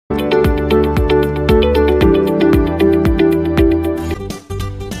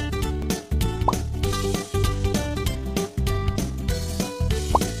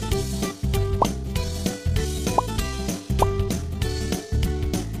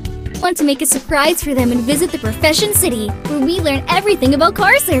Want to make a surprise for them and visit the Profession City, where we learn everything about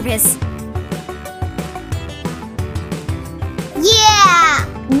car service. Yeah!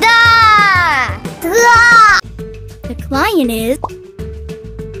 Da! Tra! The client is...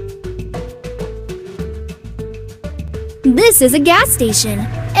 This is a gas station.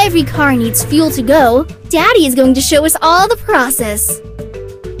 Every car needs fuel to go. Daddy is going to show us all the process.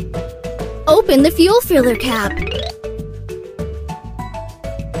 Open the fuel filler cap.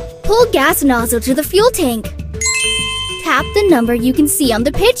 Pull gas nozzle to the fuel tank. Tap the number you can see on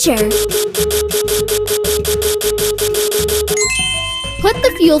the picture. Put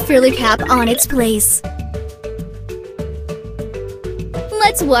the fuel filler cap on its place.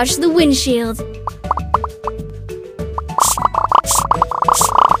 Let's wash the windshield.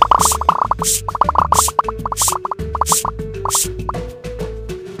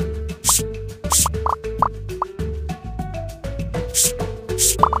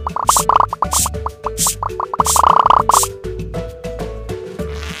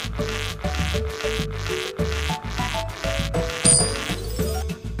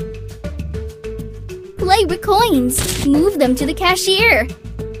 Play with coins. Move them to the cashier.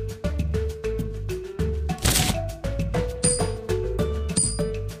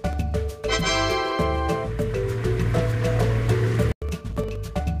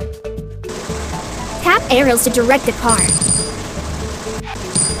 Tap arrows to direct the car.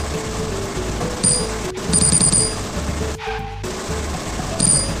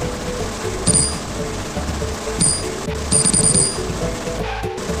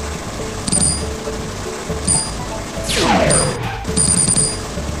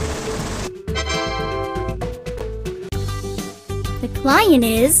 The client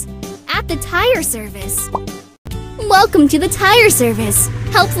is at the tire service. Welcome to the tire service.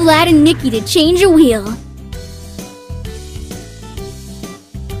 Help Vlad and Niki to change a wheel.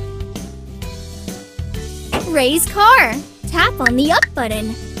 Raise car. Tap on the up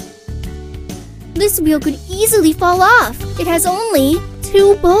button. This wheel could easily fall off. It has only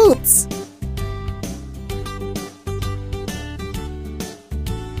 2 bolts.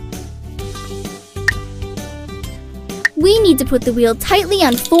 We need to put the wheel tightly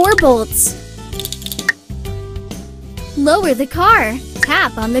on 4 bolts. Lower the car.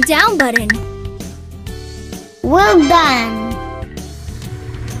 Tap on the down button. Well done!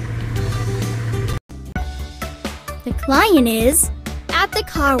 The client is at the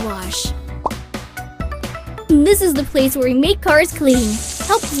car wash. This is the place where we make cars clean.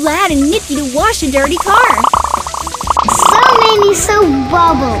 Help Vlad and Niki to wash a dirty car. So many soap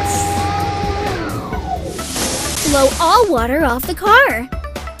bubbles. Blow all water off the car.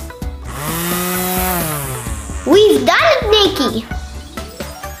 We've done it, Niki!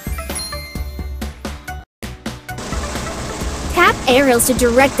 Tap arrows to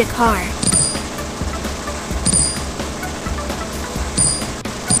direct the car.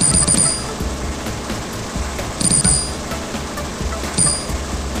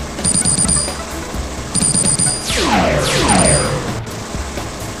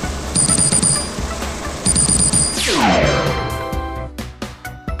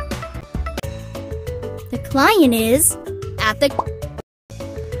 The client is at the...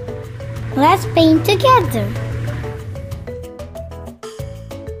 Let's paint together.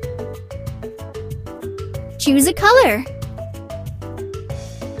 Choose a color.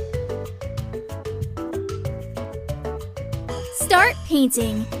 Start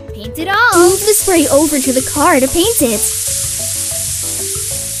painting. Paint it all. Move the spray over to the car to paint it.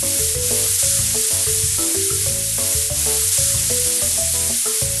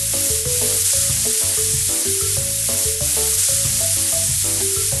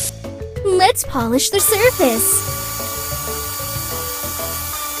 Let's polish the surface.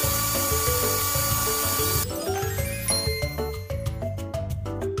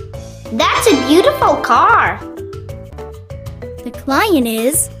 That's a beautiful car. The client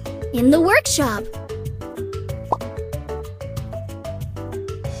is in the workshop.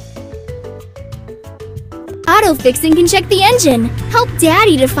 Auto fixing can check the engine. Help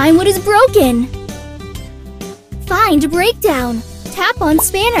Daddy to find what is broken. Find breakdown. Tap on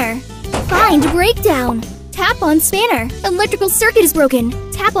spanner. Find breakdown. Tap on spanner. Electrical circuit is broken.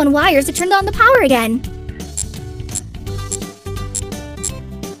 Tap on wires to turn on the power again.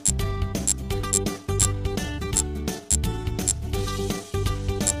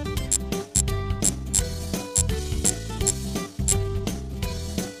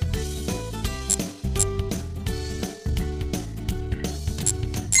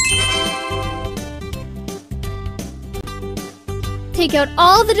 Take out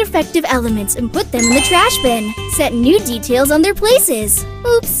all the defective elements and put them in the trash bin. Set new details on their places.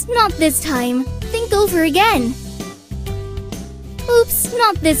 Oops, not this time. Think over again. Oops,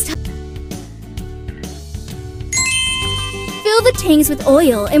 not this time. Fill the tanks with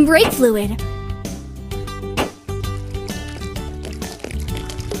oil and brake fluid.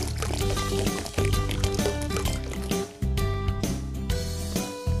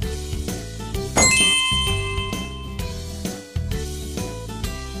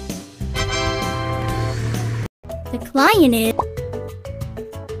 The client is...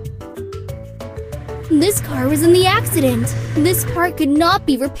 This car was in the accident. This part could not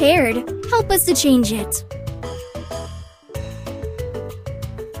be repaired. Help us to change it.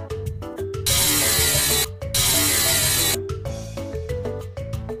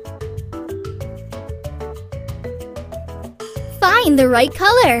 Find the right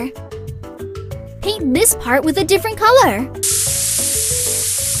color. Paint this part with a different color.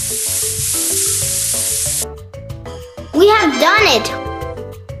 We have done it!